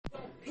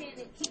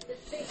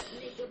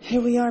Here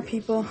we are,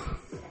 people.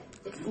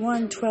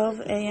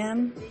 1:12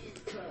 a.m.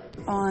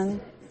 on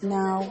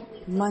now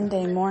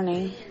Monday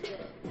morning.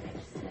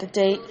 The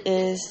date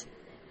is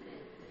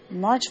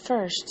March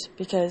 1st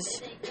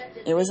because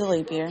it was a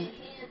leap year.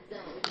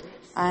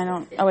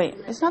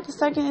 It's not the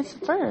 2nd, it's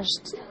the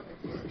 1st.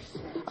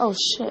 Oh,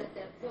 shit.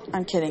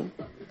 I'm kidding.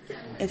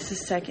 It's the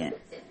 2nd.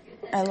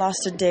 I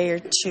lost a day or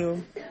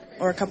two,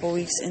 or a couple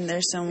weeks in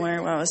there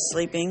somewhere while I was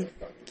sleeping.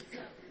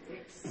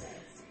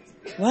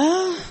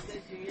 Well,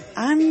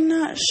 I'm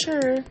not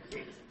sure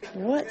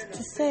what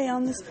to say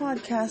on this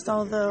podcast,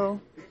 although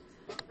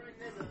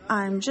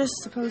I'm just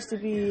supposed to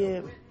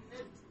be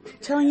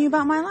telling you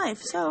about my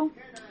life. So,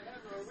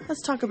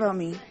 let's talk about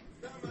me.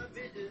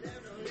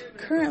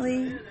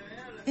 Currently,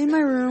 in my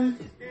room,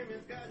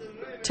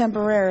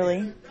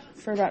 temporarily,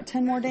 for about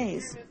 10 more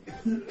days.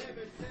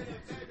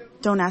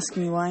 Don't ask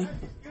me why.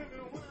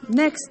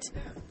 Next,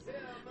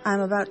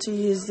 I'm about to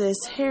use this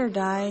hair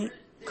dye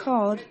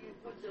called,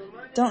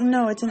 don't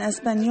know, it's in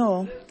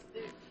Espanol,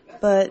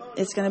 but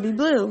it's going to be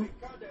blue.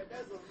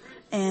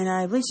 And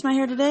I bleached my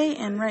hair today,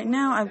 and right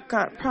now I've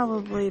got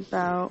probably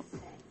about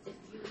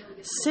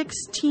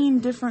 16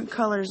 different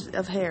colors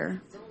of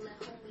hair.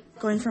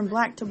 Going from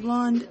black to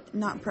blonde,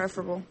 not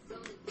preferable.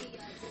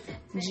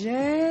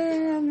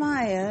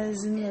 Jeremiah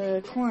is in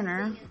the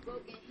corner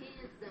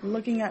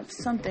looking up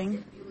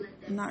something.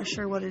 I'm not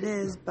sure what it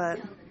is, but...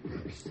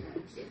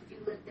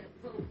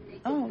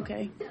 Oh,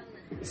 okay.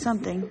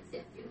 Something.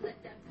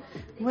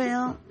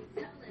 Well,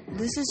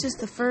 this is just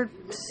the first...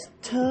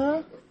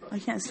 I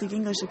can't speak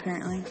English,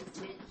 apparently.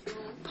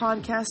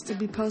 Podcast to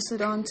be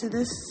posted onto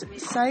this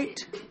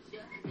site.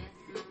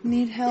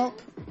 Need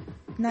help?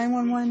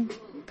 911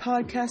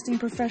 podcasting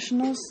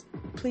professionals,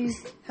 please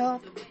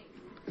help.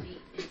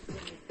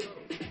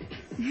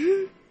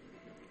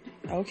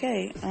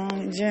 Okay,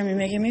 Jeremy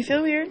making me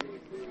feel weird.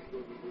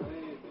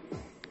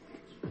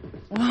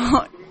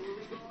 Well,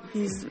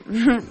 he's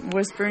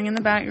whispering in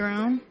the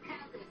background.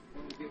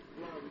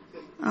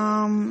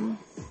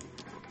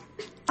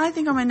 I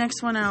think on my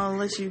next one I'll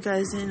let you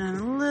guys in on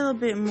a little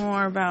bit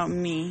more about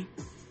me.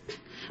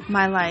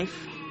 My life.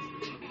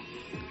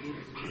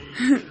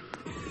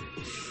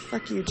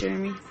 Fuck you,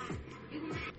 Jeremy.